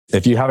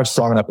If you have a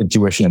strong enough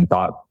intuition and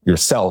thought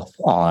yourself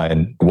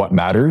on what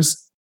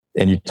matters,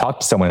 and you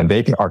talk to someone and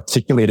they can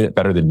articulate it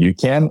better than you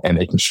can, and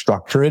they can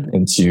structure it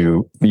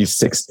into these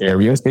 6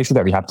 areas basically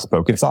that we have to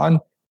focus on,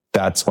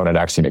 that's when it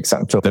actually makes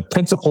sense. So the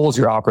principles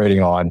you're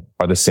operating on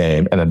are the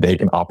same, and then they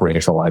can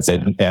operationalize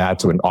it and add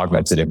to it and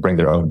augment it and bring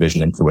their own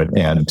vision into it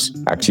and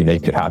actually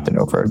make it happen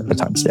over a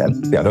time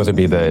span. Yeah, those would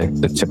be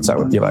the tips I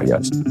would give, I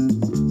guess.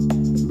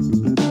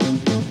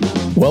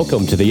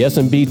 Welcome to the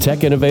SMB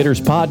Tech Innovators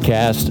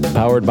Podcast,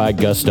 powered by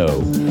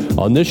Gusto.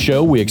 On this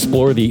show, we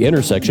explore the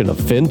intersection of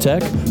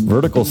fintech,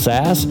 vertical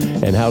SaaS,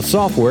 and how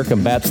software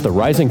combats the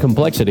rising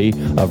complexity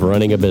of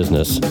running a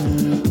business.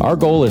 Our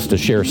goal is to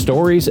share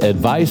stories,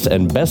 advice,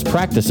 and best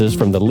practices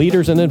from the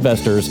leaders and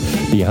investors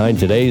behind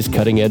today's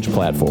cutting-edge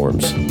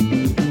platforms.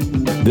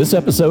 This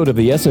episode of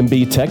the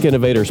SMB Tech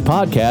Innovators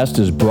Podcast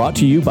is brought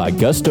to you by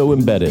Gusto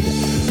Embedded.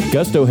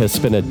 Gusto has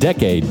spent a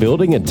decade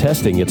building and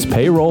testing its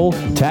payroll,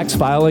 tax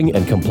filing,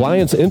 and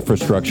compliance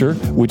infrastructure,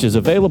 which is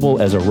available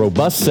as a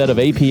robust set of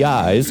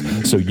APIs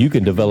so you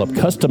can develop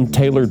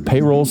custom-tailored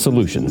payroll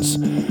solutions.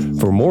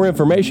 For more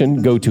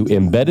information, go to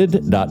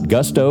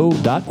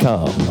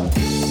embedded.gusto.com.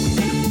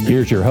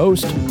 Here's your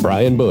host,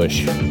 Brian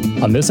Bush.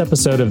 On this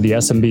episode of the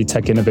SMB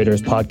Tech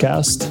Innovators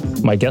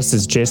Podcast, my guest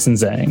is Jason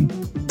Zhang,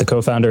 the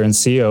co-founder and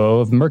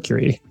COO of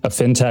Mercury, a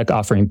fintech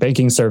offering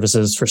banking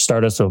services for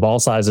startups of all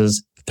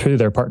sizes through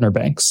their partner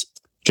banks.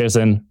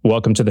 Jason,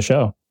 welcome to the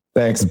show.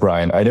 Thanks,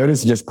 Brian. I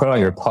noticed you just put on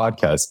your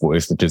podcast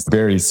voice, which is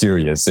very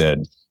serious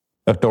and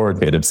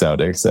authoritative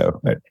sounding.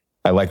 So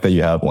I like that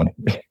you have one.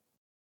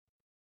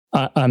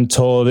 I'm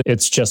told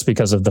it's just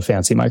because of the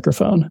fancy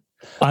microphone.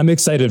 I'm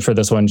excited for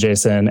this one,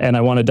 Jason, and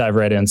I want to dive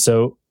right in.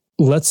 So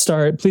let's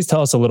start. Please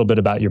tell us a little bit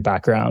about your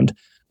background.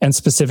 And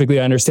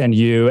specifically, I understand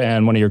you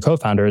and one of your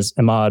co-founders,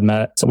 Imad,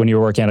 met when you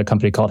were working at a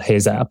company called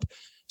HeyZap.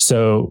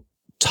 So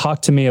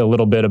talk to me a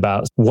little bit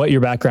about what your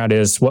background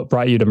is, what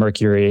brought you to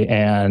Mercury,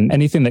 and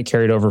anything that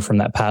carried over from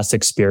that past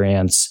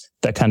experience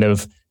that kind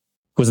of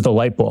was the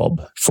light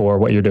bulb for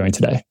what you're doing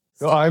today.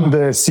 So I'm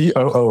the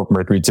COO of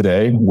Mercury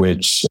today,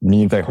 which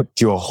means I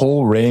do a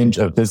whole range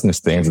of business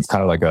things. It's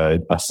kind of like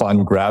a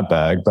fun grab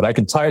bag, but I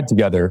can tie it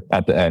together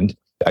at the end.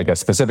 I guess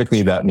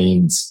specifically that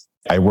means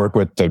I work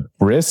with the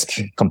risk,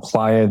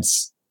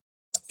 compliance,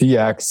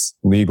 CX,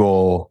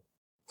 legal,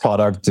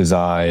 product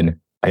design,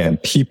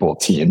 and people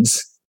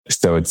teams.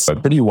 So it's a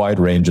pretty wide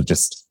range of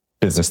just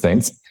business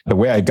things. The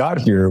way I got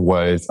here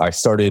was I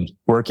started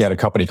working at a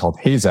company called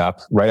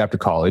HeyZap right after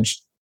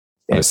college.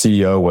 And the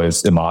CEO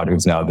was Imad,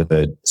 who's now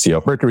the CEO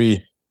of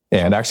Mercury.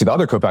 And actually the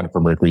other co-founder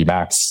for Mercury,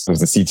 Max, who's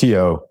the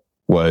CTO,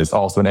 was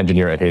also an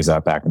engineer at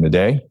HeyZap back in the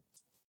day.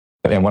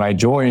 And when I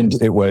joined,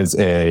 it was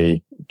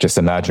just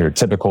imagine a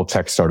typical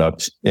tech startup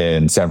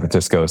in San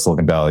Francisco,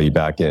 Silicon Valley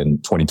back in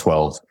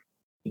 2012.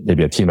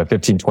 Maybe a team of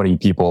 15, 20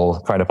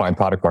 people trying to find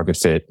product market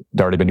fit.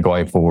 They'd already been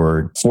going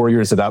for 4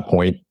 years at that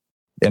point.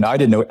 And I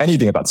didn't know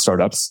anything about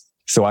startups.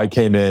 So I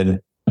came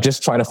in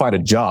just trying to find a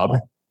job.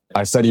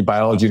 I studied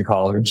biology in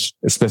college,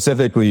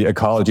 specifically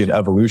ecology and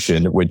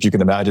evolution, which you can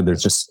imagine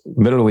there's just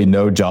literally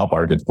no job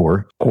market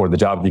for, or the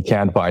job you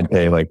can find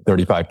pay like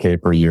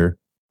 $35K per year.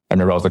 I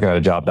remember I was looking at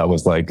a job that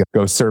was like,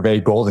 go survey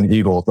golden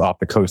eagles off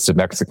the coast of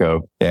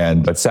Mexico.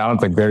 And it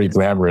sounds like very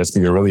glamorous,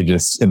 but you're really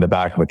just in the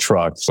back of a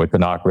truck with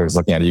binoculars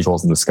looking at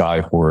eagles in the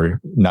sky for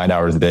 9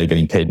 hours a day,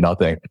 getting paid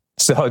nothing.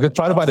 So I just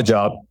tried to find a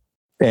job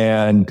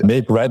and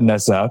make bread in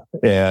SF.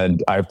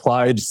 And I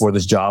applied for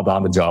this job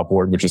on the job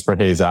board, which is for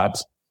HeyZap.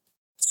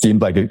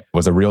 Seemed like it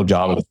was a real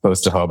job. It was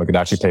close to home. I could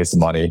actually pay some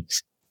money.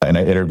 And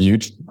I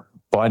interviewed a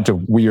bunch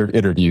of weird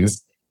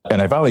interviews. And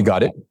I finally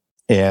got it.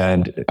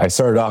 And I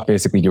started off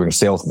basically doing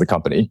sales of the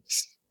company.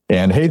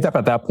 And HeyZap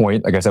at that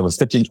point, like I said, was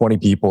 15, 20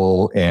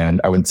 people.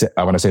 And I want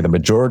to say the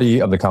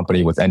majority of the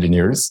company was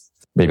engineers,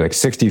 maybe like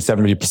 60,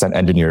 70%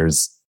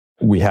 engineers.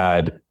 We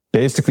had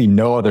basically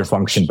no other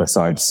function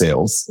besides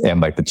sales and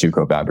like the two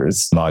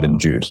co-founders, Imad and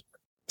Jude.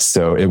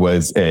 So it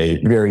was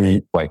a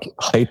very like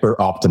hyper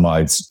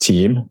optimized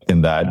team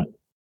in that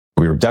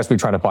we were desperately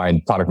trying to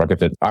find product market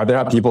fit. Either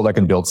have people that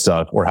can build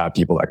stuff or have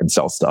people that can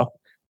sell stuff.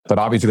 But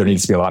obviously there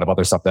needs to be a lot of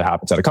other stuff that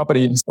happens at a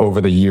company.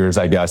 Over the years,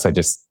 I guess I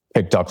just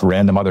picked up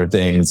random other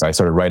things. I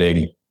started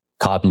writing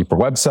copy for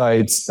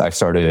websites. I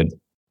started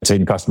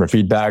taking customer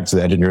feedback to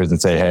the engineers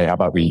and say, hey, how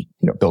about we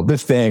build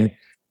this thing?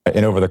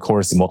 And over the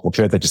course of multiple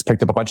trips, I just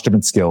picked up a bunch of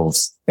different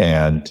skills.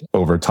 And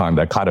over time,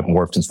 that kind of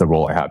morphed into the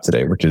role I have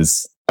today, which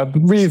is a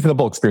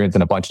reasonable experience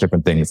in a bunch of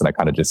different things. And I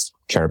kind of just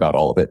care about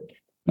all of it.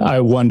 I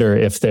wonder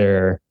if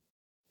there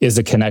is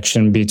a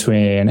connection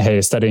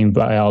between, studying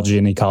biology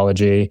and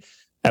ecology,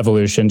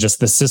 evolution, just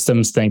the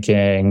systems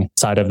thinking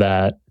side of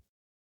that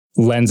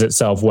lends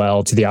itself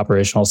well to the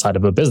operational side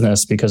of a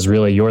business, because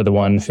really you're the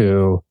one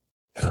who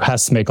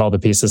has to make all the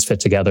pieces fit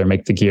together,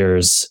 make the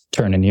gears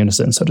turn in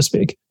unison, so to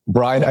speak.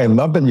 Brian, I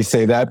love that you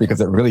say that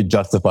because it really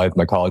justifies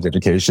my college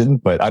education,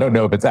 but I don't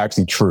know if it's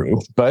actually true.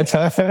 But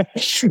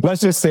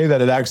let's just say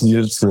that it actually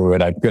is true.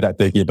 And I'm good at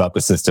thinking about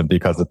the system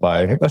because of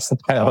my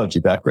biology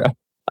background.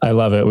 I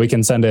love it. We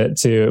can send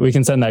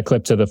that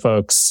clip to the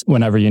folks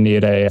whenever you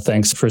need a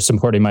thanks for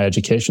supporting my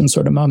education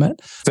sort of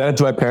moment. Send it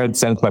to my parents,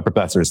 send it to my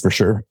professors for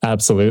sure.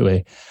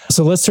 Absolutely.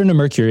 So let's turn to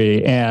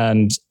Mercury.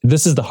 And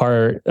this is the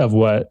heart of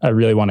what I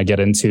really want to get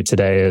into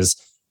today is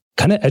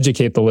kind of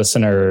educate the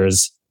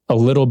listeners a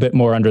little bit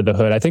more under the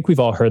hood. I think we've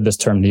all heard this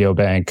term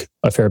neobank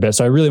a fair bit.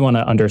 So I really want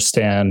to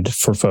understand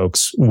for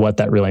folks what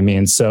that really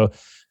means. So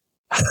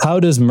how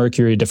does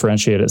Mercury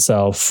differentiate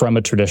itself from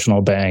a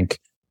traditional bank,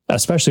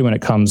 especially when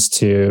it comes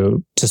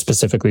to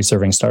specifically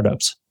serving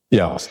startups?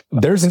 Yeah,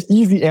 there's an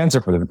easy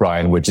answer for this,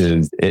 Brian, which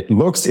is it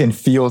looks and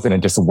feels and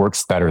it just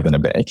works better than a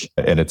bank.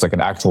 And it's like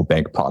an actual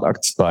bank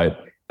product. But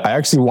I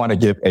actually want to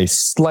give a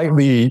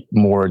slightly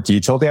more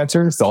detailed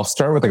answer. So I'll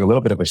start with like a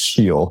little bit of a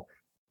spiel,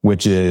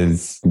 which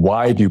is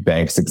why do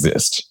banks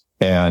exist?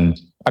 And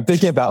I'm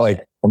thinking about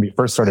like when we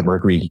first started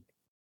Mercury,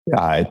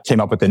 I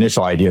came up with the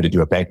initial idea to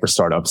do a bank for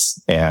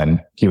startups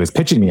and he was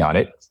pitching me on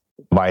it.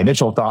 My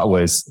initial thought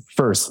was,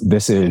 first,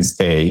 this is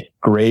a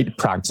great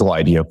practical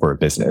idea for a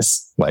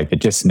business. Like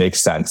it just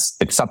makes sense.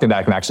 It's something that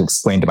I can actually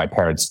explain to my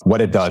parents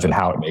what it does and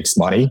how it makes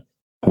money,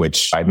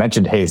 which I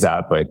mentioned Hayes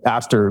at, but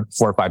after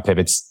 4 or 5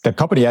 pivots, the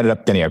company ended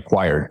up getting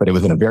acquired, but it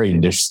was in a very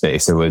niche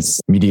space. It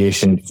was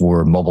mediation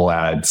for mobile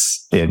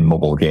ads in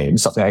mobile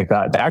games, something like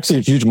that. Actually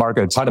a huge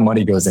market, a ton of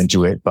money goes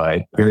into it,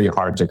 but very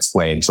hard to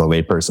explain to a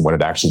layperson what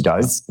it actually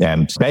does.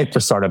 And bank for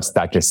startups,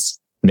 that just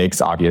makes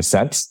obvious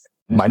sense.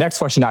 My next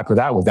question after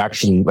that was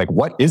actually like,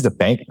 what is a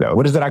bank though?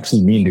 What does it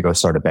actually mean to go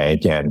start a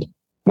bank and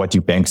what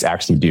do banks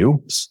actually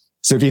do?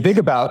 So if you think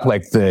about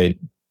like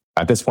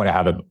at this point, I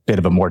have a bit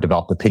of a more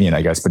developed opinion,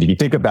 I guess, but if you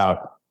think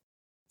about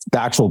the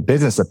actual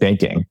business of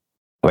banking,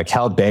 like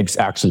how banks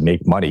actually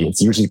make money,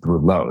 it's usually through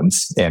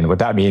loans. And what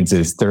that means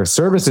is they're a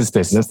services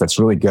business that's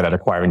really good at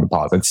acquiring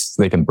deposits.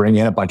 They can bring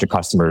in a bunch of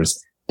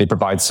customers. They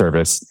provide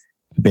service.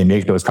 They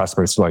make those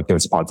customers feel like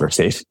those deposits are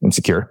safe and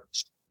secure.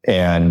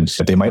 And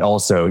they might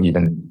also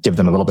even give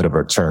them a little bit of a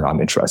return on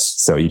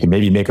interest. So you can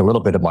maybe make a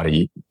little bit of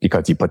money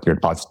because you put your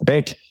deposit in the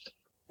bank.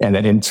 And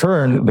then in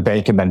turn, the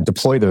bank can then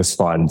deploy those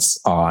funds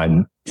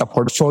on a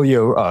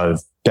portfolio of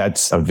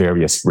debts of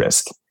various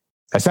risk.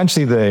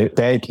 Essentially, the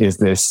bank is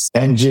this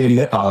engine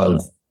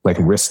of like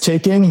risk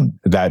taking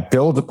that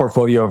builds a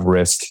portfolio of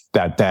risk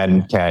that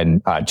then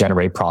can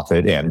generate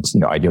profit and,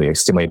 ideally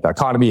stimulate the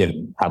economy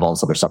and have all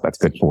this other stuff that's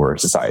good for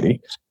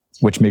society,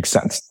 which makes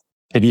sense.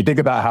 If you think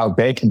about how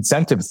bank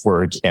incentives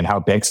work and how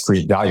banks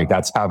create value,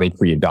 that's how they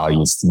create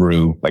values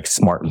through like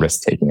smart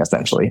risk taking,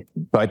 essentially.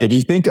 But if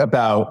you think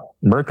about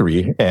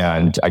Mercury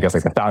and I guess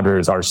like the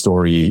founders, our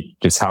story,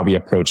 just how we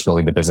approach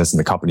building the business and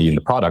the company and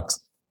the product,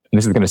 and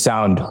this is going to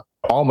sound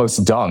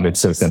almost dumb. It's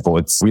so simple.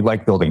 We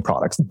like building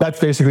products. That's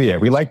basically it.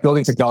 We like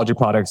building technology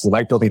products. We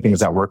like building things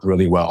that work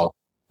really well.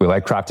 We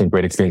like crafting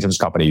great experiences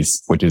for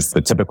companies, which is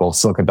the typical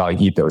Silicon Valley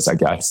ethos, I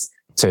guess.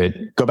 To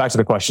go back to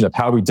the question of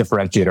how we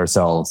differentiate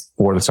ourselves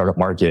for the startup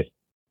market,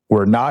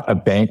 we're not a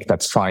bank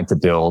that's trying to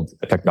build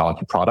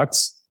technology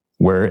products.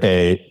 We're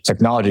a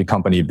technology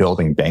company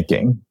building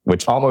banking,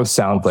 which almost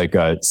sounds like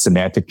a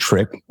semantic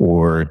trick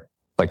or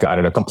like, I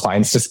don't know,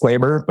 compliance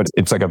disclaimer, but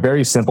it's like a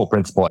very simple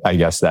principle, I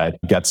guess, that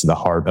gets to the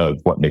heart of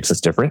what makes us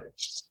different.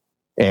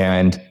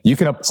 And you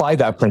can apply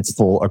that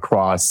principle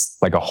across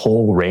like a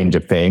whole range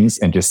of things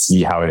and just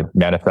see how it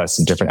manifests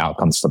in different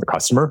outcomes for the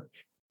customer.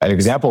 An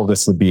example of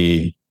this would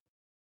be,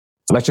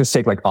 let's just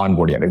take like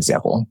onboarding as an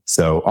example.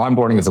 So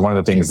onboarding is one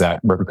of the things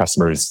that Mercury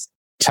customers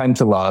tend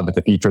to love. It's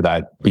a feature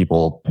that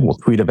people will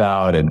tweet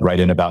about and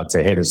write in about,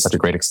 say, hey, there's such a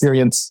great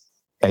experience.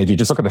 And if you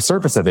just look at the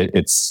surface of it,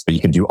 you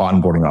can do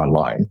onboarding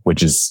online,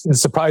 which is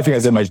as surprising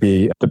as it might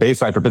be. The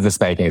baseline for business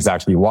banking is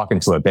actually you walk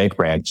into a bank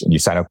branch and you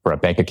sign up for a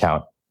bank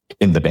account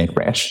in the bank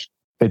branch.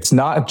 It's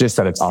not just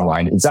that it's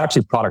online. It's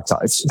actually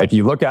productized. If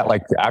you look at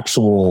like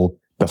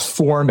the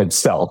form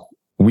itself,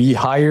 we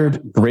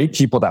hired great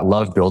people that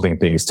love building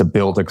things to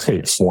build a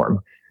great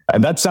form.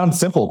 And that sounds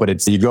simple,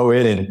 but you go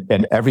in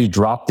and every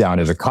drop down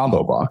is a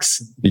combo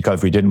box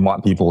because we didn't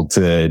want people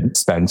to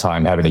spend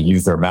time having to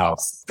use their mouth.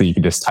 So you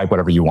can just type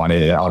whatever you want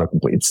in and it auto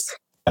completes.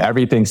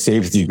 Everything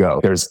saves as you go.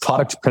 There's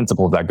product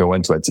principles that go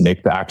into it to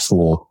make the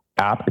actual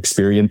app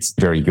experience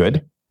very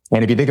good.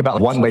 And if you think about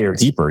one layer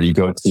deeper, you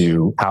go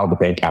to how the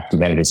bank app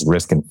manages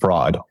risk and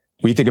fraud.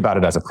 We think about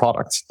it as a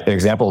product. An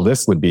example of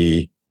this would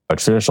be a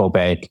traditional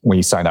bank, when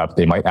you sign up,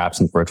 they might ask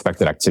you for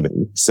expected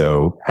activity.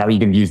 So how are you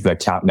going to use the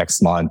account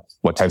next month?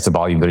 What types of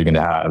volume are you going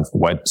to have?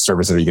 What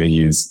services are you going to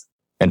use?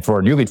 And for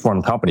a newly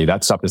formed company,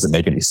 that stuff doesn't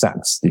make any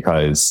sense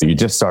because you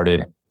just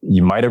started.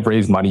 You might have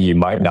raised money. You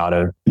might not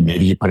have.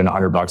 Maybe you put in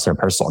 $100 in a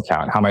personal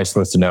account. How am I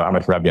supposed to know how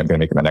much revenue I'm going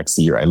to make in the next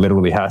year? I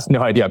literally have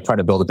no idea. I'm trying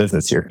to build a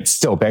business here.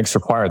 Still, banks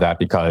require that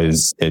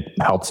because it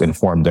helps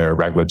inform their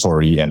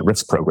regulatory and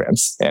risk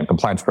programs and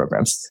compliance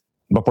programs.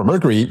 But for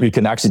Mercury, we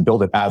can actually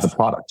build it as a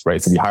product,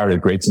 right? So we hired a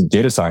great team of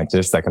data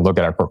scientists that can look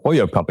at our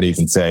portfolio of companies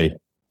and say,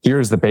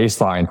 here's the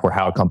baseline for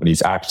how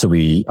companies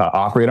actually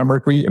operate on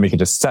Mercury. And we can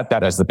just set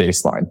that as the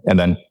baseline. And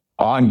then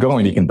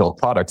ongoing, you can build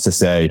products to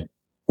say,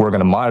 we're going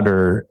to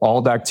monitor all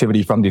the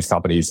activity from these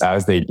companies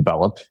as they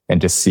develop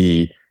and just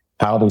see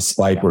how they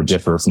spike or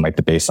differ from like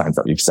the baselines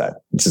that we've set.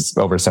 This is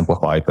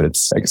oversimplified, but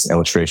it's, I guess, an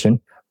illustration.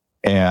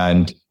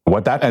 And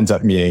what that ends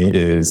up meaning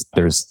is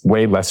there's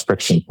way less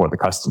friction for the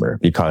customer,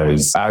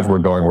 because as we're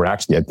going, we're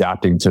actually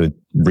adapting to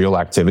real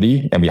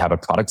activity, and we have a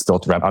product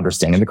built around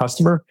understanding the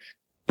customer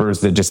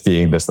versus it just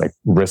being this like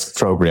risk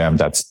program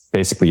that's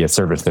basically a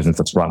service business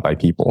that's run by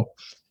people.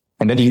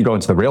 And then you can go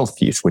into the Rails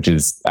piece, which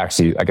is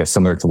actually, I guess,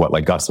 similar to what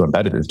like Gusto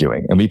Embedded is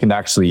doing. And we can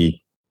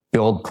actually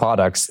build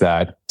products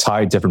that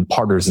tie different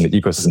partners in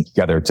the ecosystem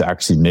together to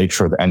actually make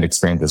sure the end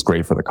experience is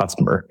great for the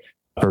customer,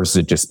 versus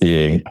it just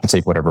being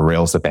take whatever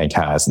Rails the bank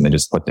has and then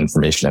just put the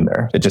information in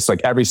there. It just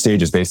like every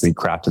stage is basically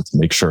crafted to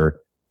make sure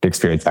the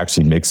experience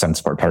actually makes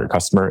sense for our target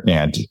customer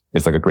and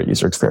it's like a great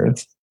user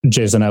experience.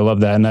 Jason, I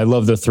love that. And I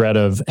love the thread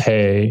of,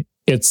 hey,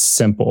 it's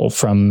simple,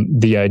 from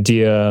the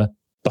idea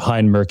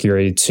behind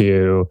Mercury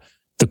to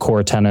the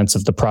core tenets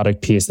of the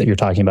product piece that you're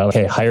talking about.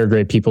 Hey, hire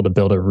great people to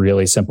build a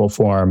really simple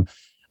form.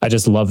 I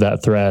just love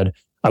that thread.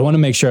 I want to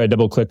make sure I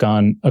double click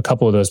on a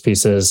couple of those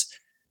pieces.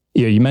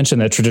 You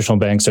mentioned that traditional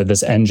banks are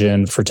this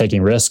engine for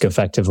taking risk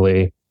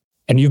effectively,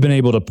 and you've been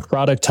able to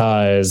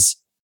productize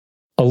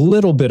a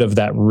little bit of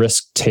that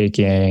risk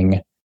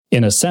taking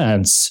in a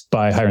sense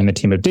by hiring the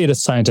team of data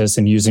scientists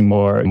and using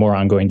more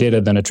ongoing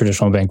data than a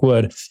traditional bank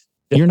would.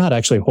 You're not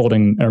actually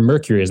holding, or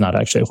Mercury is not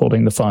actually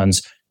holding the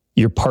funds.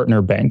 Your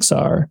partner banks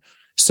are.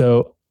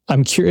 So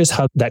I'm curious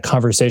how that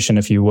conversation,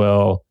 if you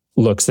will,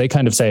 looks. They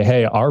kind of say,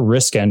 hey, our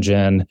risk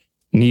engine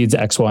needs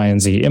X, Y,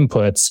 and Z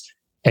inputs.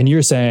 And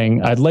you're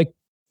saying, I'd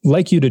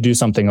like you to do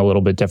something a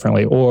little bit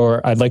differently,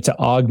 or I'd like to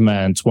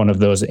augment one of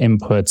those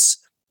inputs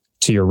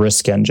to your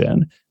risk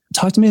engine.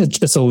 Talk to me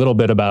just a little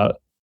bit about,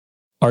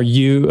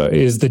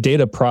 is the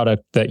data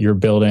product that you're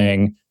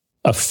building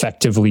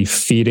effectively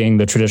feeding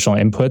the traditional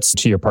inputs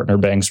to your partner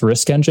bank's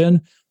risk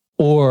engine?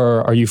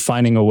 Or are you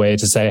finding a way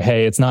to say,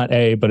 hey, it's not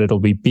A, but it'll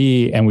be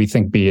B, and we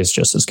think B is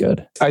just as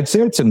good? I'd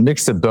say it's a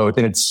mix of both,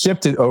 and it's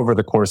shifted over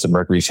the course of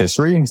Mercury's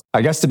history.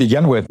 I guess to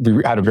begin with,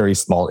 we had a very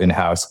small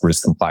in-house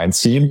risk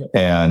compliance team.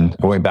 And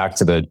going back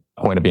to the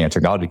point of being a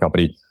technology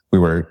company, we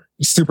were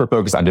super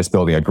focused on just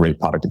building a great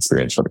product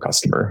experience for the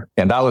customer.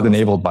 And that was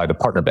enabled by the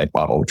partner bank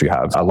model, which we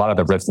have. A lot of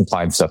the risk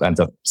compliance stuff ends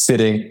up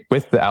sitting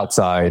with the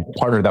outside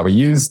partner that we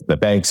use, the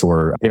banks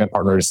or payment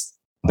partners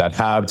that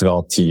have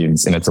developed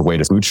teams, and it's a way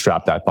to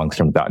bootstrap that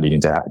function without needing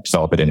to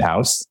develop it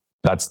in-house.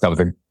 That was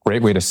a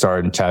great way to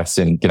start and test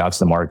and get out to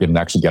the market and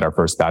actually get our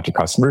first batch of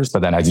customers.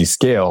 But then as you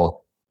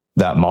scale,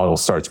 that model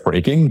starts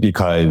breaking,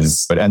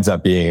 because it ends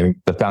up being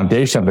the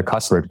foundation of the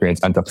customer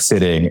experience ends up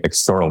sitting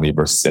externally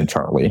versus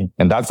internally.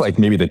 And that's like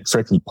maybe the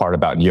tricky part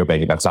about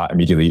neobanking that's not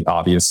immediately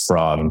obvious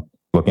from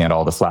looking at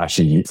all the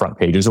flashy front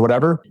pages or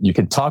whatever. You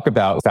can talk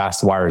about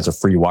fast wires or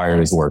free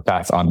wires or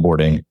fast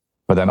onboarding,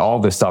 but then all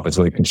this stuff is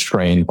really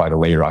constrained by the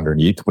layer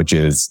underneath, which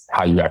is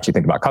how you actually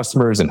think about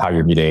customers and how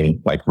you're meeting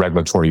like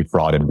regulatory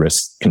fraud and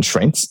risk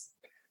constraints.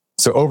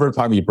 So over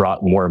time, we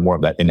brought more and more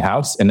of that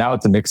in-house, and now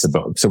it's a mix of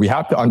both. So we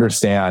have to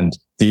understand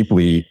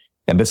deeply,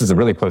 and this is a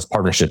really close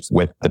partnership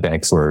with the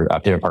banks or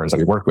payment partners that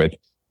we work with.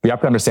 We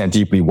have to understand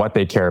deeply what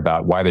they care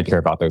about, why they care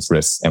about those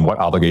risks, and what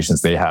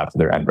obligations they have to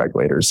their end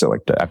regulators. So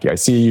like the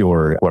FDIC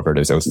or whoever it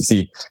is,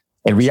 OCC.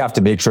 And we have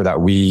to make sure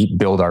that we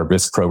build our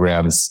risk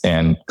programs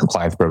and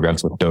compliance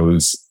programs with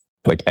those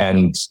like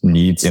end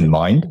needs in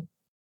mind.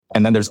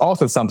 And then there's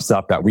also some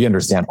stuff that we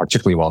understand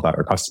particularly well about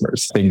our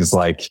customers. Things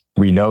like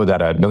we know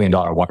that $1 million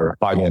wire or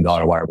 $5 million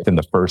wire within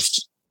the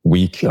first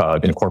week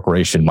of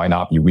incorporation might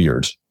not be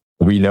weird.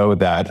 We know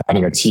that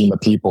having a team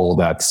of people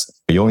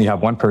you only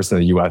have one person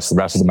in the US, the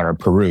rest of them are in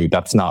Peru,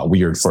 that's not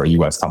weird for a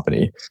US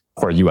company,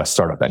 for a US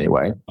startup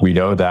anyway. We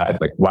know that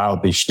like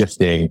wildly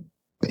shifting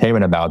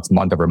payment amounts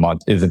month over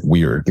month isn't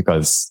weird,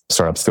 because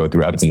startups go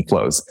through ebbs and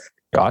flows.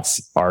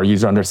 Us, our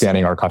user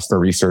understanding, our customer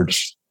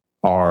research,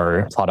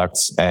 our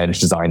products and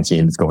design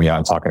teams going out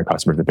and talking to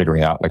customers and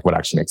figuring out like what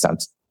actually makes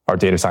sense. Our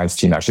data science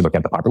team actually looking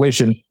at the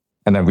population,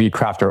 and then we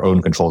craft our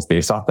own controls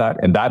based off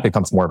that. And that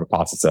becomes more of a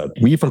process of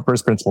we from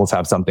first principles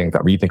have something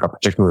that we think are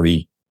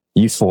particularly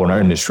useful in our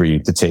industry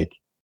to take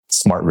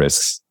smart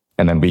risks.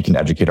 And then we can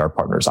educate our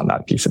partners on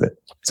that piece of it.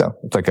 So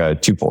it's like a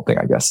twofold thing,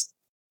 I guess.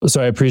 So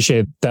I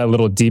appreciate that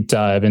little deep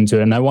dive into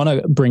it. And I want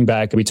to bring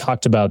back, we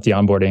talked about the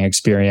onboarding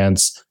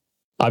experience,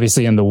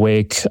 obviously in the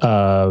wake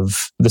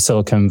of the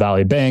Silicon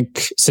Valley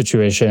Bank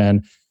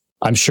situation.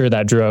 I'm sure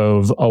that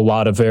drove a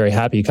lot of very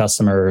happy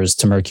customers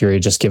to Mercury,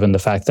 just given the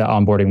fact that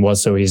onboarding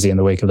was so easy in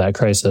the wake of that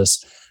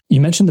crisis. You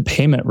mentioned the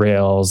payment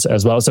rails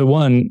as well. So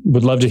one,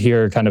 would love to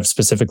hear kind of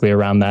specifically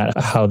around that,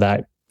 how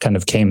that kind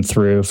of came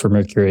through for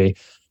Mercury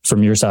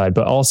from your side,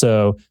 but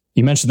also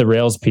you mentioned the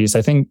Rails piece.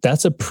 I think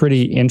that's a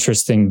pretty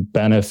interesting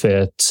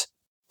benefit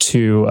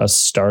to a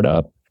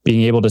startup,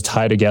 being able to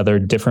tie together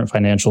different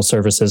financial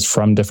services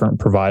from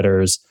different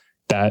providers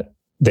that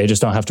they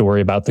just don't have to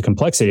worry about the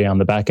complexity on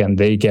the back end.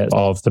 They get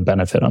all of the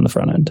benefit on the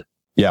front end.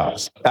 Yeah.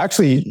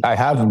 Actually, I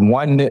have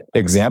one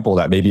example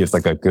that maybe is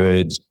like a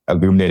good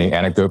illuminating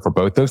anecdote for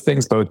both those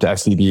things, both the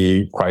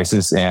SVB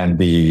crisis and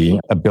the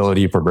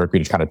ability for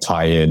Mercury to kind of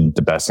tie in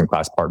the best in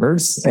class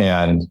partners.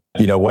 And,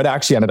 what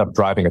actually ended up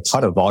driving a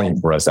ton of volume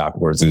for us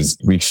afterwards is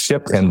we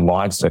shipped and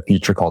launched a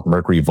feature called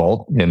Mercury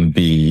Vault in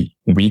the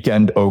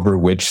weekend over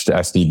which the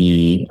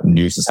SVB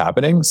news is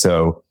happening.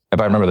 So if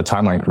I remember the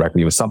timeline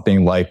correctly, it was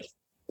something like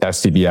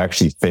SVB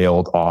actually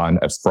failed on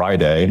a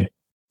Friday.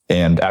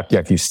 And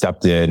FDIC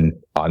stepped in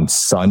on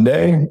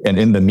Sunday. And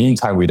in the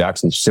meantime, we'd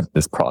actually shipped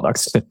this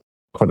product.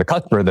 For the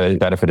customer, the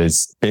benefit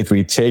is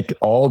basically take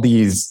all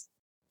these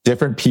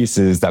different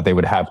pieces that they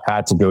would have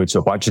had to go to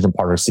a bunch of different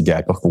partners to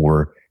get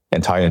before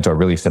and tie it into a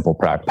really simple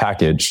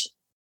package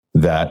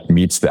that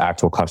meets the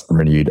actual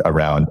customer need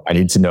around, I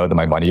need to know that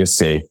my money is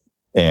safe.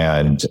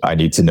 And I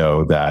need to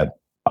know that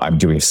I'm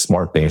doing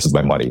smart things with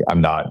my money.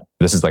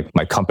 This is like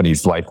my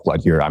company's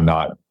lifeblood here. I'm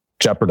not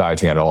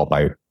jeopardizing at all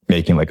by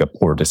making like a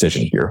poor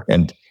decision here.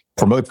 And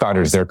for most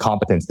founders, their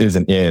competence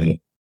isn't in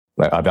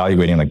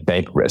evaluating like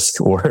bank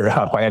risk or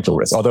financial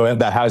risk, although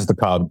that has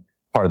become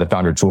part of the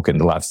founder toolkit in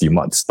the last few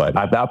months. But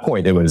at that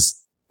point, it was,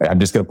 I'm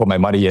just going to put my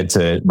money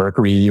into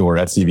Mercury or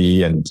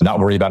SCV and not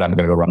worry about it. I'm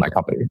going to go run my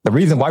company. The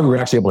reason why we were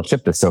actually able to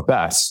ship this so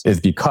fast is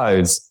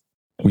because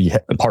we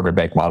had a partner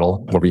bank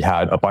model where we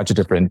had a bunch of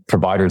different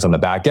providers on the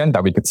back end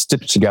that we could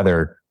stitch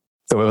together.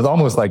 So it was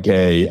almost like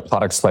a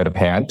product sleight of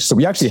hand. So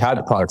we actually had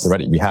the products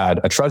already. We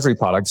had a treasury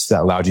product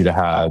that allowed you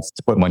to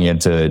put money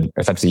into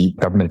essentially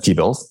government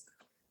T-bills.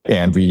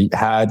 And we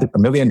had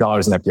 $1 million in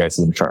FDIC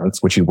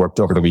insurance, which we worked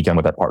over the weekend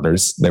with our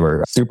partners. They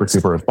were super,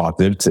 super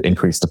responsive to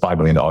increase to $5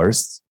 million.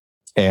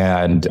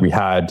 And we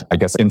had,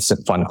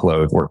 instant fund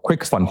flows or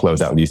quick fund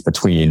flows, at least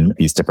between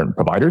these different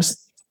providers.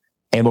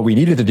 And what we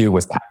needed to do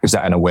was package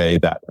that in a way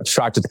that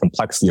abstracted the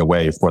complexity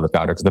away for the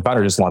founder, because the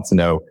founder just wants to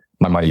know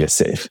my money is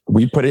safe.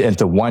 We put it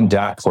into one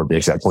dashboard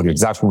basically that told you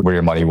exactly where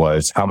your money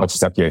was, how much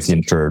is FDIC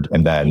insured,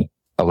 and then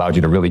allowed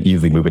you to really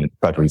easily move into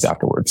treasuries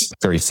afterwards.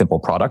 Very simple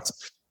product.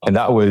 And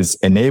that was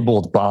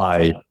enabled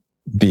by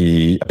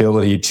the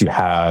ability to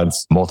have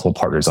multiple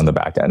partners on the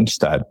back end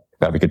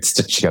that we could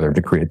stitch together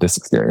to create this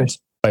experience.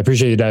 I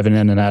appreciate you diving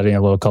in and adding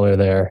a little color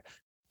there.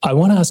 I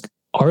want to ask,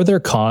 are there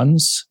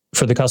cons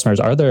for the customers?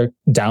 Are there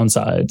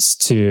downsides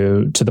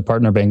to the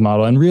partner bank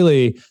model? And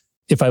really,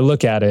 if I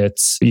look at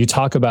it, you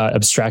talk about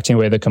abstracting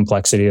away the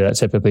complexity that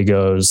typically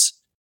goes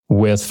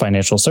with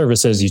financial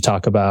services. You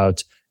talk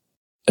about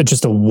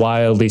just a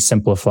wildly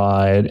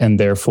simplified, and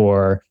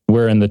therefore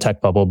we're in the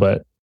tech bubble,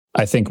 but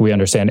I think we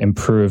understand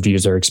improved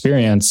user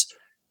experience.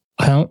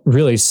 I don't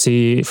really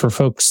see, for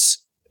folks,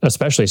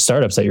 especially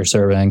startups that you're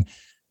serving,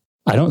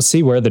 I don't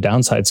see where the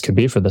downsides could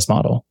be for this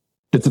model.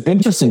 It's an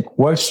interesting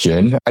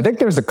question. I think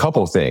there's a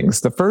couple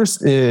things. The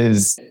first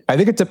is, I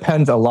think it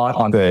depends a lot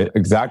on the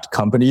exact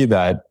company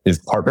that is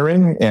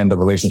partnering and the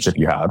relationship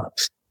you have.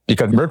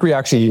 Because Mercury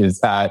actually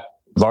is at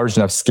large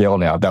enough scale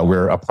now that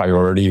we're a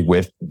priority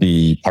with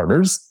the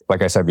partners.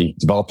 Like I said, we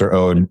developed our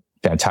own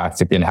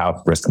fantastic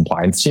in-house risk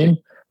compliance team.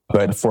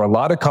 But for a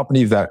lot of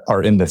companies that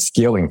are in the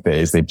scaling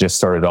phase, they've just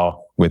started off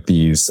with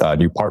these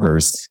new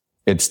partners.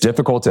 It's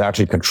difficult to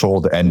actually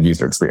control the end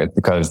user experience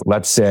because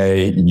let's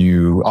say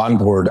you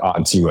onboard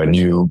onto a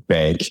new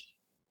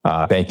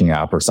banking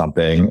app or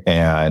something,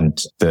 and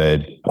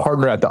the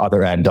partner at the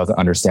other end doesn't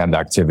understand the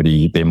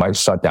activity. They might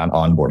shut down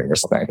onboarding or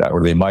something like that,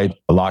 or they might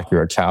lock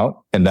your account.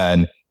 And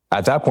then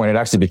at that point, it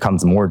actually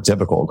becomes more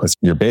difficult because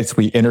you're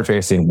basically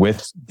interfacing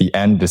with the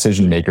end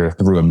decision maker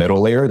through a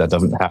middle layer that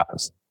doesn't have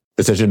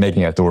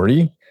decision-making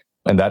authority.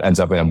 And that ends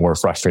up in a more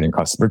frustrating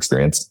customer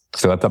experience.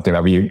 So that's something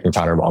that we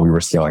encountered while we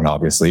were scaling,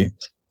 obviously.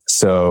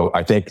 So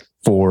I think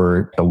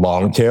for the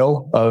long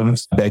tail of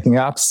banking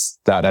apps,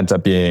 that ends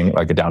up being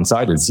like a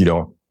downside is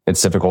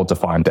it's difficult to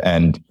find the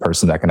end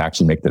person that can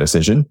actually make the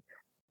decision.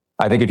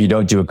 I think if you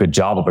don't do a good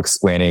job of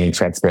explaining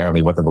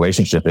transparently what the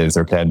relationship is,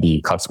 there can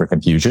be customer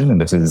confusion. And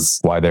this is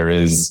why there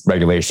is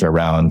regulation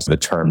around the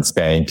terms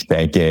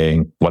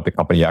banking, what the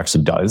company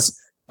actually does,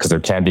 because there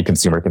can be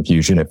consumer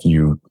confusion if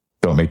you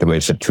don't make the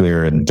relationship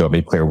clear and don't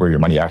make clear where your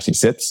money actually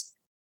sits.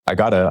 I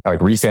got to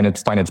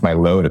refinance my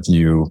loan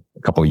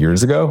a couple of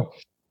years ago,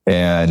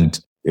 and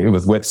it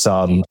was with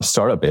some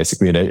startup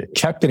basically, and it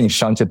kept getting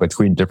shunted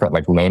between different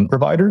loan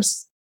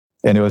providers.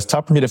 And it was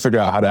tough for me to figure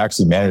out how to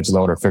actually manage the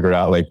loan or figure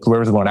out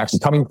where's the loan actually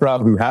coming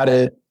from, who had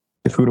it,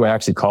 who do I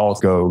actually call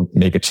to go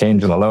make a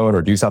change in the loan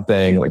or do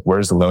something,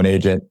 where's the loan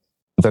agent?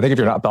 So I think if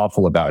you're not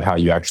thoughtful about how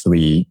you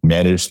actually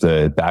manage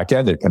the back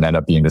end, it can end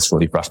up being this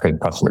really frustrating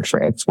customer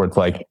experience where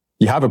it's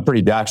you have a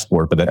pretty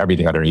dashboard, but then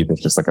everything underneath is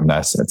just a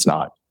mess and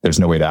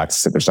there's no way to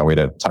access it. There's no way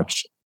to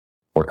touch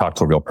or talk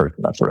to a real person,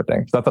 that sort of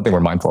thing. So that's something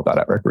we're mindful about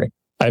at Mercury.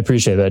 I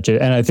appreciate that, Jay.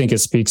 And I think it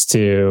speaks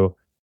to,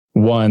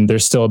 one,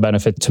 there's still a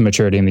benefit to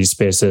maturity in these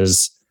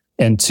spaces.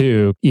 And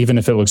two, even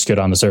if it looks good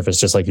on the surface,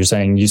 just like you're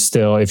saying, you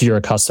still, if you're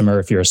a customer,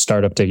 if you're a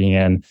startup digging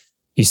in,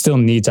 you still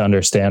need to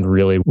understand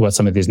really what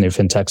some of these new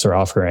fintechs are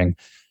offering.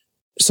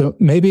 So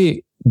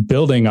maybe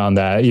building on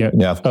that, Yeah.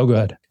 Oh, go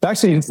ahead. That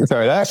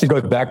actually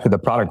goes back to the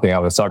product thing I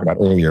was talking about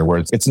earlier, where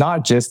it's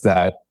not just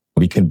that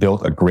we can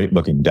build a great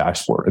looking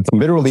dashboard. It's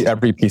literally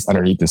every piece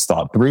underneath is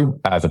thought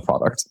through as a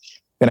product.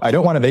 And I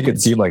don't want to make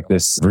it seem like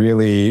this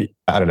really,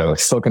 I don't know,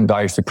 silicon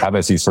valley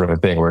supremacy sort of a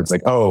thing where it's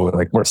like, oh,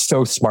 like we're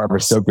so smart, we're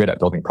so great at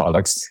building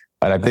products.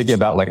 And I'm thinking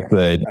about like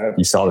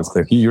you saw this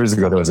a few years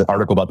ago, there was an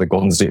article about the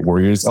Golden State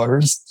Warriors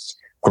owners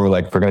who were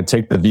like, we're going to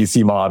take the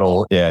VC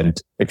model and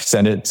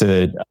extend it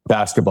to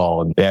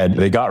basketball. And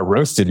they got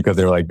roasted because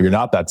they were like, you're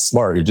not that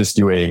smart. You're just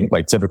doing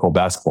like typical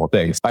basketball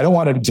things. I don't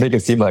want to make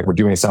it seem like we're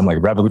doing some like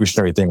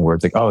revolutionary thing where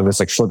it's like, oh,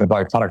 this like Silicon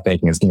Valley product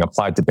banking is being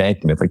applied to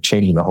banking. It's like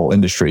changing the whole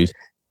industry.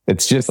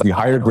 It's just like, you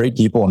hire great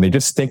people and they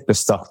just think the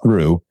stuff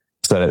through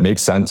so that it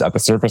makes sense at the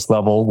surface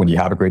level when you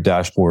have a great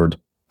dashboard,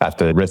 at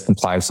the risk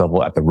compliance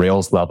level, at the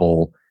Rails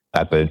level,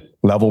 at the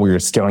level where you're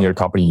scaling your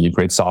company, you need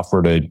great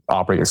software to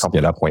operate your company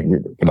at that point.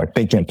 You're like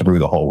thinking through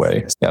the whole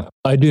way. Yeah.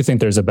 I do think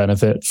there's a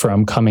benefit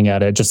from coming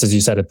at it, just as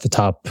you said at the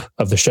top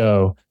of the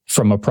show,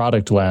 from a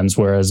product lens,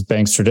 whereas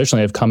banks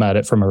traditionally have come at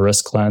it from a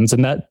risk lens.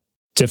 And that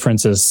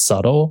difference is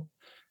subtle,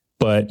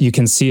 but you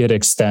can see it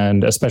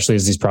extend, especially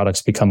as these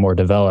products become more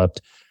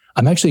developed.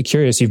 I'm actually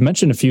curious. You've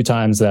mentioned a few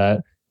times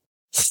that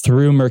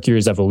through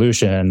Mercury's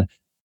evolution,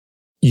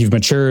 you've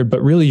matured,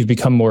 but really you've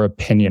become more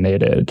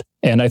opinionated.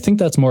 And I think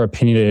that's more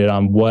opinionated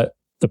on what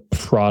the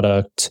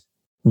product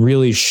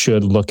really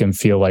should look and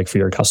feel like for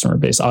your customer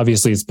base.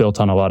 Obviously, it's built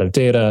on a lot of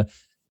data,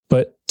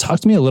 but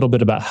talk to me a little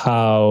bit about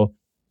how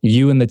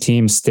you and the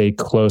team stay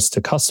close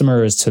to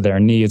customers, to their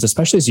needs,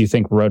 especially as you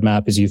think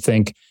roadmap, as you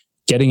think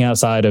getting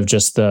outside of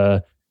just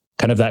the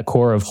kind of that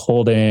core of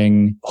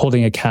holding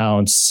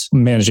accounts,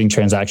 managing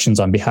transactions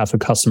on behalf of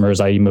customers,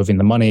 i.e. moving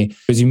the money.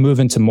 As you move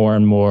into more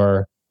and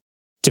more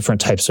different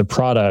types of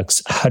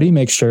products, how do you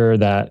make sure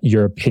that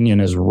your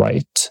opinion is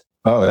right?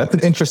 Oh, that's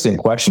an interesting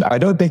question. I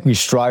don't think we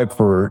strive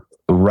for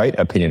the right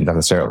opinion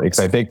necessarily, because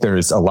I think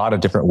there's a lot of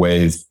different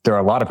ways. There are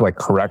a lot of like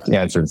correct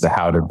answers to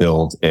how to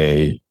build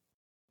a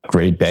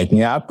great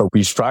banking app, but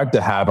we strive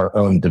to have our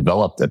own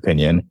developed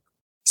opinion,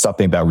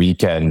 something that we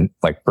can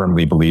like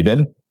firmly believe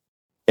in.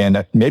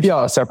 And maybe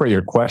I'll separate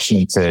your question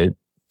into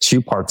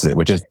two parts of it,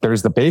 which is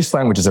there's the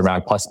baseline, which is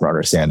around customer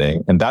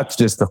understanding. And that's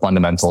just the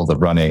fundamentals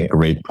of running a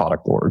great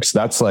product org. So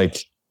that's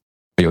like,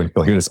 you'll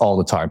hear this all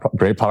the time.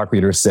 Great product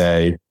leaders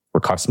say,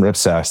 we're customer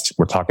obsessed.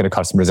 We're talking to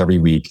customers every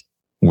week.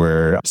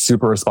 We're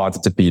super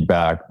responsive to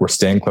feedback. We're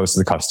staying close to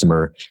the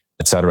customer,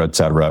 et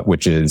cetera,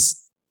 which is,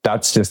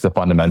 that's just the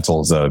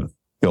fundamentals of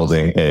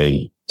building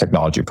a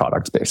technology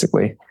product,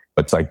 basically.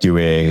 It's like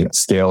doing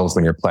scales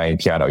when you're playing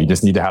piano. You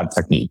just need to have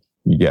technique.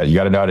 You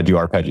got to know how to do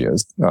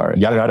arpeggios. Or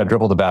you got to know how to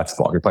dribble the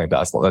basketball if you're playing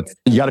basketball.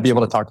 You got to be able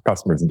to talk to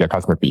customers and get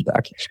customer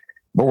feedback.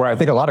 But where I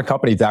think a lot of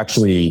companies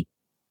actually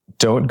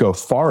don't go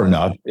far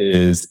enough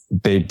is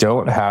they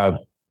don't have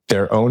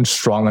their own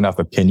strong enough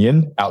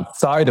opinion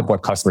outside of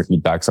what customer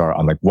feedbacks are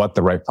on like what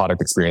the right product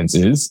experience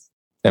is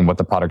and what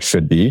the product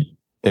should be.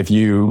 If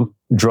you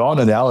draw an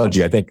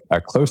analogy, I think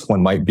a close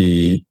one might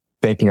be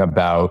thinking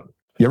about,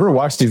 you ever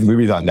watch these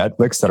movies on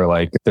Netflix that are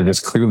like, they're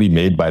just clearly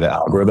made by the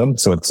algorithm.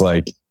 So it's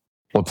like,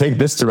 we'll take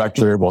this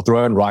director, we'll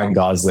throw in Ryan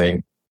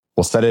Gosling,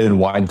 we'll set it in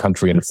wine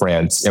country in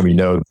France, and we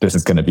know this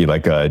is going to be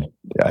like a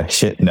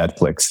hit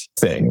Netflix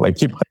thing. Like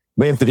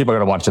millions of people are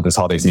going to watch it this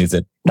holiday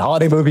season.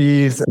 Holiday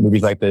movies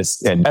like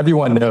this, and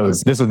everyone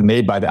knows this was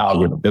made by the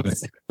algorithm.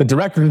 The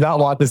director did not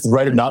want this, the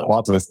writer did not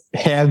want this,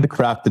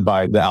 handcrafted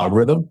by the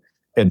algorithm.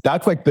 And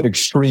that's like the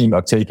extreme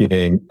of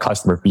taking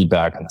customer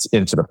feedback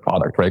into the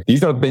product, right?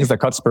 These are the things that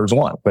customers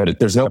want,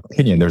 but there's no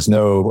opinion. There's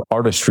no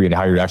artistry in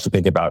how you're actually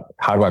thinking about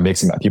how do I make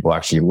something that people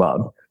actually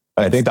love.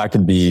 And I think that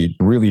can be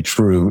really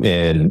true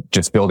in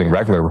just building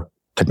regular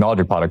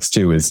technology products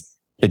too, is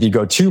if you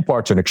go too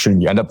far to an extreme,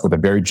 you end up with a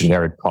very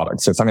generic product.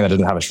 So it's something that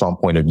doesn't have a strong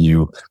point of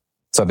view,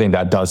 something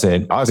that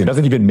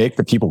doesn't even make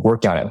the people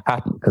working on it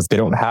happy because they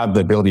don't have the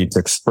ability to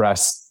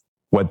express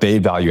what they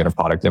value in a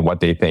product and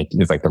what they think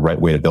is like the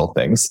right way to build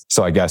things.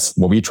 So I guess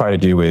what we try to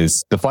do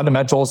is the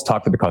fundamentals,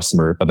 talk to the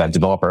customer, but then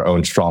develop our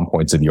own strong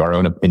points of view, our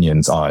own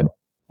opinions on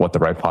what the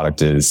right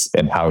product is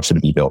and how it should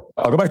be built.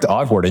 I'll go back to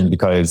onboarding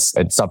because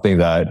it's something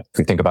that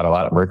we think about a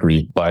lot at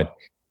Mercury, but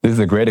this is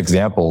a great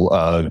example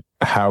of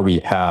how we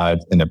had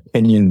an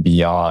opinion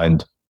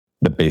beyond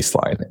the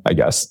baseline, I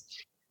guess.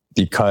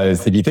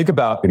 Because if you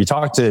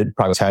talk to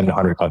probably 10,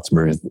 100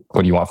 customers,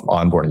 what do you want from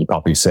onboarding? You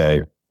probably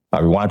say,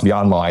 we want it to be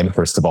online,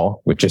 first of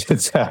all, which is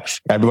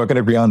everyone can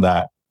agree on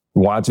that.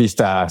 We want it to be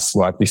fast.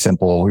 We want it to be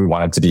simple. We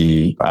want it to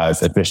be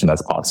as efficient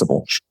as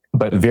possible.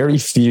 But very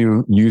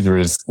few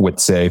users would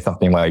say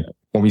something like,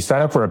 when we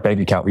sign up for a bank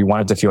account, we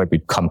want it to feel like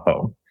we've come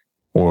home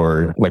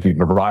or like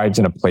we've arrived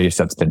in a place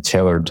that's been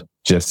tailored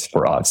just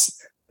for us.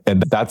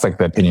 And that's like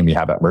the opinion we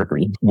have at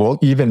Mercury. We'll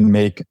even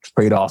make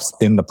trade-offs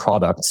in the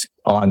product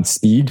on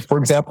speed, for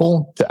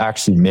example, to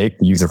actually make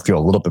the user feel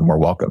a little bit more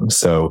welcome.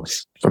 So,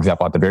 for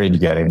example, at the very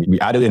beginning,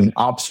 we added an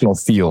optional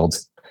field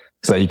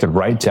so that you could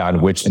write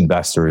down which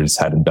investors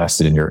had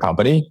invested in your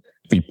company.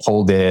 We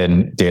pulled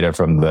in data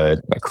from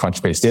the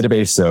Crunchbase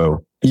database.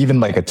 So even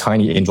like a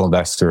tiny angel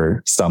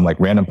investor, some like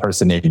random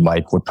person named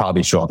Mike would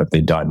probably show up if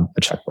they'd done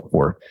a check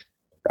before.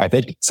 I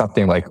think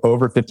something like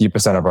over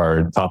 50% of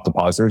our top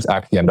depositors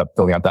actually end up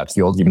filling out that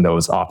field, even though it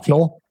was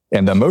optional.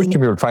 And the emotion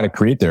we were trying to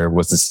create there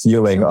was this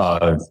feeling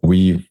of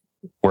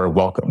we're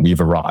welcome, we've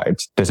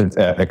arrived. This is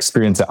an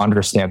experience that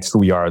understands who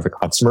we are as a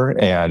customer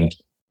and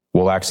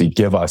will actually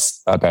give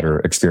us a better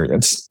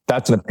experience.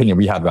 That's an opinion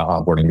we have about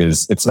onboarding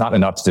is it's not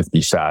enough to just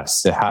be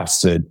fast. It has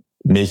to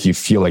make you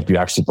feel like you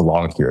actually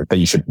belong here, that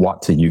you should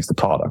want to use the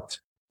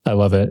product. I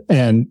love it.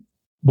 And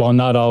while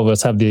not all of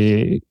us have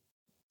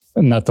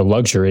not the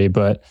luxury,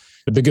 but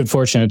the good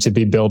fortune to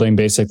be building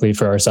basically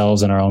for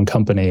ourselves and our own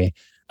company,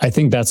 I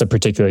think that's a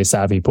particularly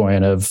savvy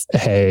point of,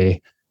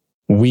 hey,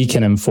 we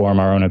can inform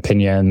our own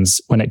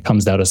opinions when it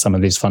comes down to some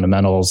of these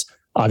fundamentals,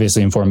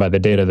 obviously informed by the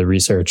data, the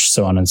research,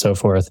 so on and so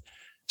forth.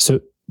 So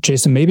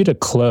Jason, maybe to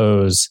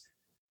close,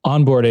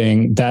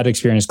 onboarding, that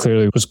experience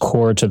clearly was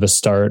core to the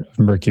start of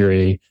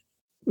Mercury.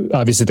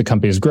 Obviously, the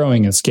company is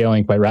growing and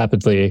scaling quite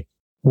rapidly.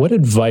 What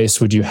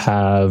advice would you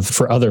have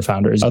for other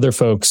founders, other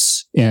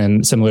folks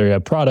in similarly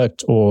a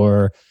product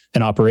or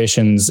an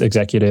operations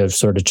executive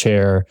sort of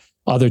chair,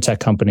 other tech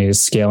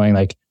companies scaling?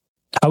 Like,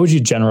 how would you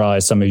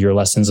generalize some of your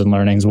lessons and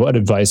learnings? What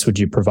advice would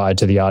you provide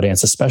to the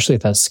audience, especially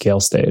at that scale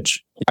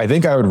stage? I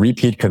think I would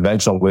repeat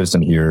conventional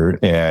wisdom here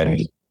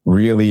and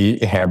really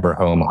hammer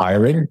home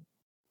hiring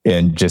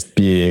and just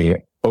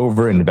being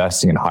over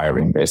investing in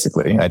hiring,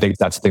 basically. I think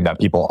that's the thing that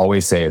people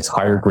always say is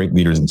hire great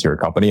leaders into your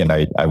company. And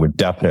I would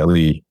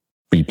definitely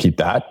repeat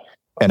that.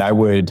 And I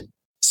would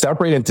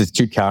separate into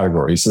two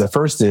categories. So the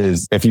first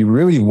is if you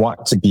really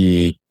want to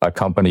be a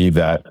company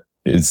that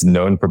is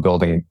known for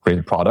building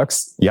great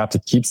products, you have to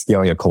keep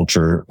scaling a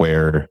culture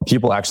where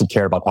people actually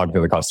care about talking to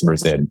the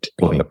customers and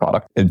building the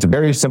product. It's a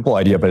very simple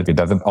idea, but it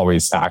doesn't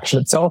always action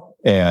itself.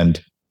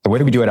 And the way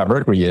that we do it at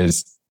Mercury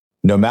is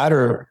no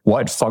matter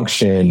what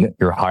function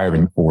you're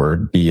hiring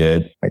for, be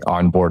it like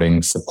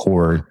onboarding,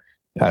 support,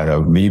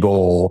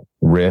 legal,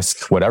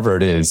 risk, whatever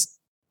it is,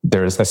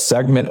 there's a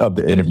segment of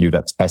the interview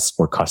that tests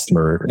for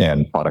customer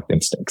and product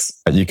instincts.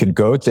 You can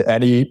go to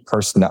any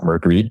person at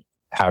Mercury,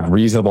 have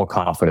reasonable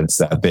confidence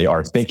that they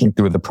are thinking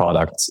through the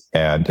product.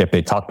 And if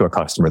they talk to a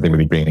customer, they would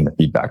be bringing the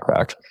feedback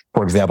back.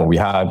 For example, we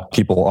had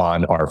people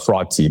on our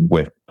fraud team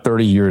with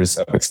 30 years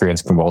of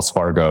experience from Wells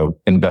Fargo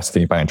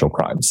investigating financial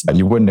crimes. And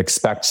you wouldn't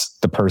expect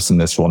the person in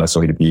this role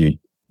necessarily to be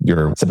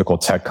your typical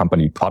tech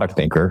company product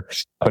thinker,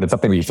 but it's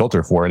something we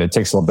filter for. And it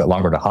takes a little bit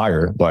longer to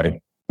hire. But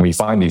when we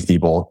find these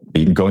people,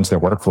 you can go into their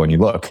workflow and you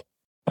look.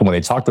 And when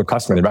they talk to a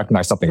customer, they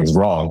recognize something is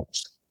wrong.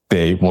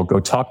 They will go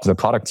talk to the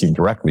product team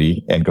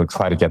directly and go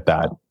try to get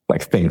that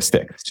thing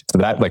fixed. So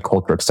that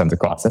culture extends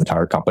across the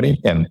entire company.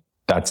 And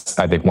that's,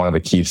 I think, one of the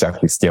keys to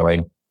actually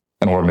scaling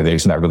an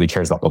organization that really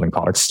cares about building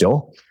products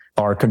still.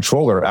 Our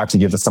controller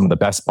actually gives us some of the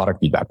best product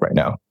feedback right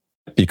now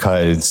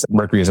because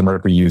Mercury is a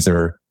Mercury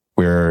user.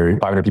 We're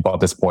 500 people at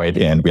this point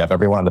and we have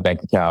everyone on the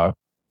bank account,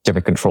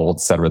 different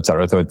controls, et cetera, et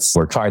cetera. So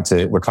we're trying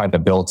to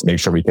build to make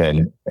sure we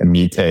can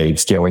meet a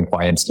scaling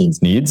finance team's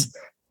needs.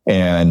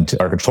 And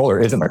our controller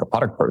isn't like a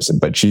product person,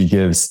 but she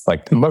gives the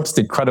most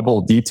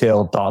incredible,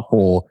 detailed,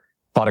 thoughtful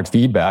product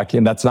feedback.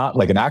 And that's not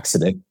an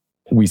accident.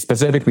 We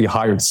specifically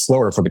hired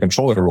slower for the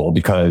controller role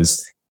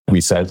because we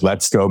said,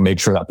 let's go make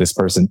sure that this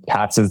person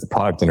passes the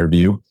product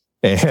interview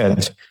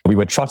and we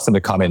would trust them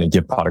to come in and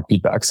give product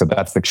feedback. So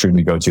that's the extreme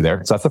we go to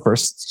there. So that's the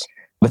first.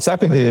 The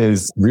second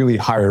is really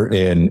hire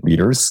in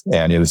leaders.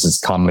 And this is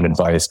common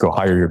advice. Go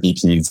hire your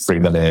VPs,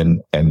 bring them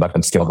in and let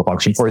them scale the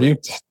function for you.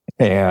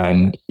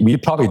 And we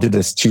probably did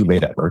this too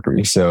late at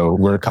Mercury. So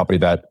we're a company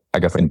that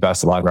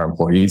invests a lot of our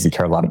employees. We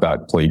care a lot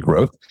about employee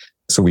growth.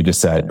 So we just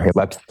said, hey,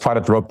 let's try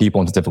to throw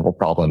people into difficult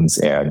problems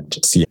and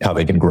see how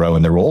they can grow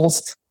in their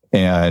roles.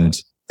 And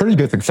pretty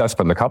good success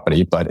from the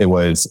company, but it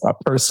was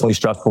personally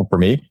stressful for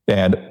me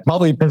and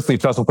probably personally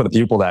stressful for the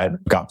people that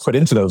got put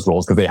into those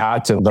roles because they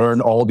had to learn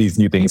all these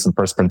new things from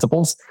first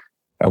principles.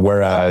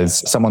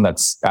 Whereas someone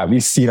that's at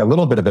least seen a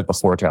little bit of it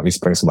before can at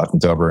least bring some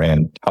lessons over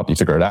and help you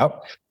figure it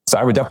out. So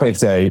I would definitely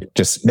say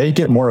just make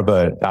it more of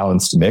a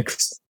balanced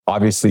mix.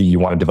 Obviously, you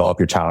want to develop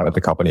your talent at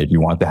the company. You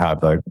want to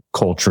have a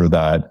culture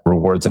that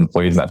rewards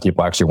employees and that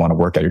people actually want to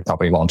work at your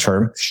company long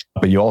term.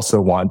 But you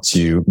also want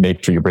to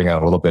make sure you bring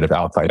out a little bit of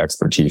outside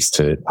expertise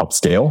to help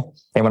scale.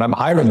 And when I'm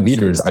hiring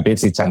leaders, I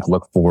basically tend to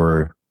look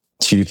for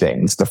two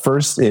things. The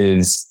first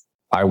is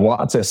I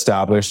want to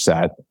establish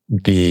that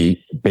the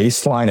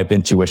baseline of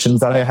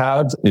intuitions that I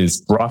have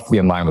is roughly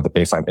in line with the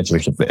baseline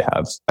intuitions they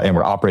have. And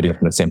we're operating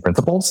from the same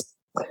principles.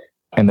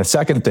 And the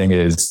second thing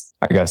is,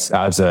 I guess,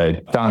 as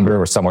a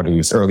founder or someone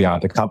who's early on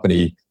at the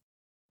company,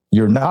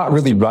 you're not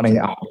really running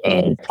out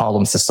of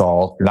problems to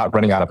solve. You're not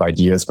running out of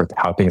ideas for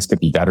how things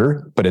could be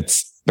better, but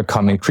it's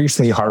become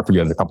increasingly hard for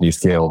you as a company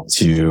scale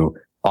to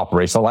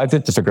operationalize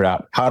it, to figure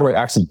out how do I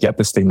actually get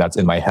this thing that's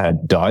in my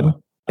head done?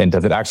 And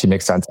does it actually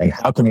make sense? And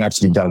how can it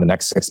actually be done in the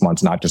next 6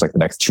 months, not just the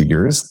next 2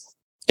 years?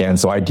 And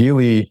so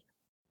ideally,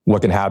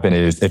 what can happen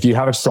is if you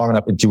have a strong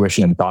enough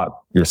intuition and thought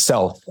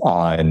yourself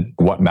on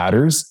what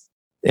matters,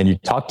 and you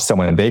talk to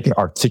someone and they can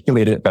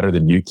articulate it better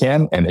than you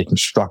can, and they can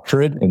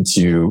structure it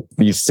into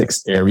these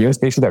 6 areas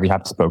basically that we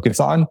have to focus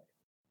on,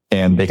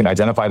 and they can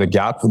identify the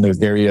gaps in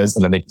those areas,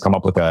 and then they can come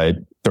up with a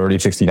 30,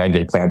 60,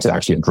 90-day plan to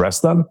actually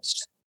address them.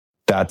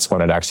 That's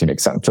when it actually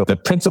makes sense. So the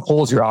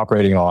principles you're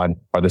operating on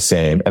are the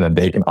same, and then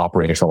they can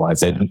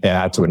operationalize it and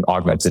add to it and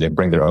augment it and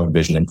bring their own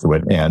vision into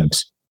it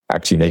and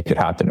actually make it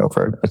happen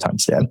over a time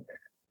span.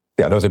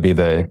 Yeah, those would be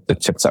the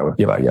tips I would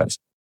give out, yes.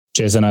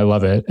 Jason, I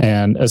love it.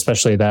 And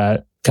especially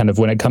that kind of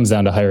when it comes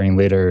down to hiring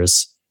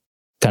leaders,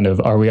 kind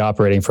of are we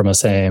operating from a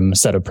same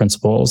set of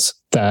principles?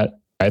 That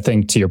I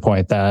think, to your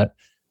point, that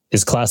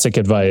is classic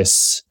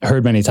advice,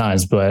 heard many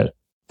times, but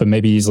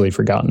maybe easily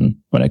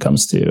forgotten when it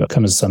comes to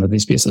some of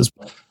these pieces.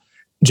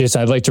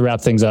 Jason, I'd like to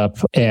wrap things up,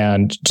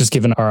 and just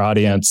given our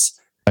audience,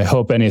 I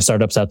hope any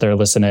startups out there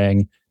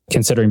listening,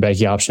 considering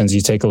banking options,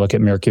 you take a look at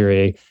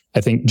Mercury.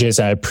 I think,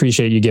 Jason, I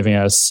appreciate you giving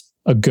us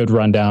a good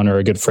rundown or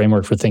a good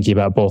framework for thinking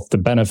about both the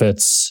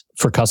benefits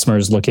for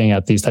customers looking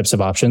at these types of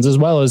options, as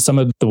well as some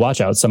of the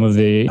watch outs, some of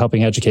the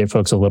helping educate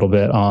folks a little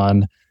bit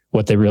on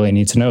what they really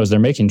need to know as they're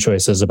making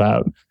choices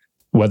about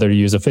whether to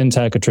use a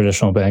fintech, a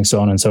traditional bank,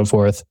 so on and so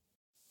forth.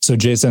 So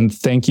Jason,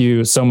 thank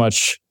you so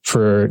much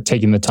for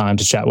taking the time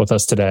to chat with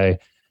us today.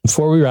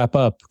 Before we wrap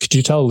up, could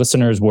you tell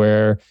listeners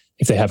where,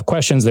 if they have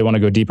questions, they want to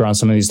go deeper on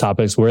some of these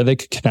topics, where they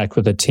could connect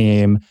with a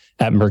team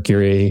at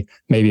Mercury,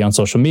 maybe on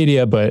social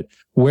media, but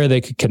where they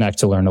could connect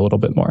to learn a little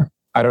bit more?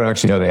 I don't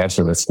actually know the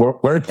answer to this.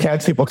 Where can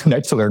people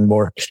connect to learn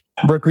more?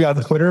 Mercury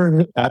on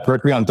Twitter, at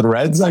Mercury on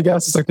Threads, I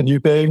guess. It's like the new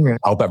thing.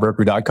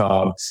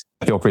 help@mercury.com.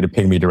 Feel free to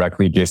ping me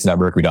directly,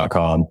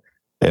 jason@mercury.com.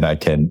 And I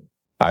can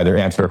either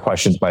answer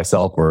questions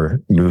myself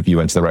or move you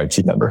into the right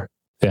team member.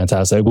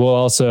 Fantastic.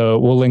 We'll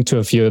link to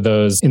a few of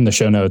those in the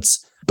show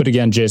notes. But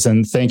again,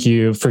 Jason, thank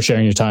you for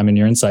sharing your time and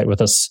your insight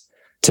with us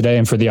today.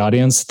 And for the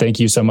audience, thank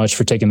you so much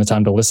for taking the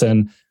time to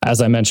listen.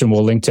 As I mentioned,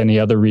 we'll link to any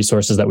other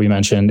resources that we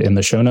mentioned in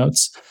the show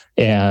notes.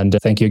 And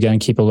thank you again.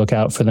 Keep a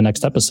lookout for the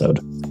next episode.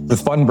 It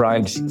was fun,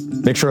 Brian.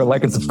 Make sure to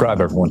like and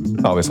subscribe, everyone.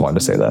 I always wanted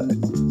to say that.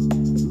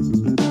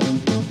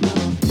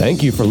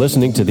 Thank you for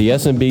listening to the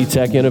SMB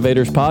Tech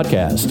Innovators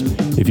Podcast.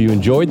 If you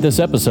enjoyed this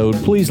episode,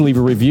 please leave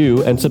a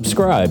review and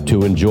subscribe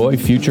to enjoy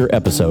future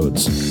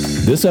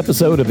episodes. This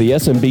episode of the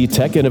SMB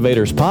Tech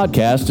Innovators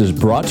Podcast is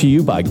brought to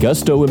you by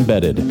Gusto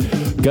Embedded.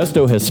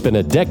 Gusto has spent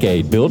a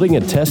decade building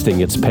and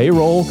testing its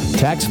payroll,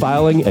 tax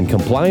filing, and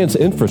compliance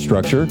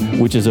infrastructure,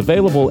 which is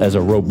available as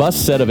a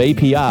robust set of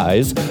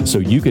APIs so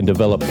you can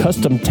develop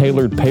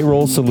custom-tailored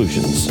payroll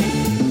solutions.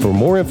 For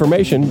more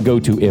information, go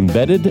to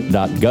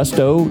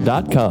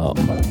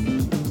embedded.gusto.com.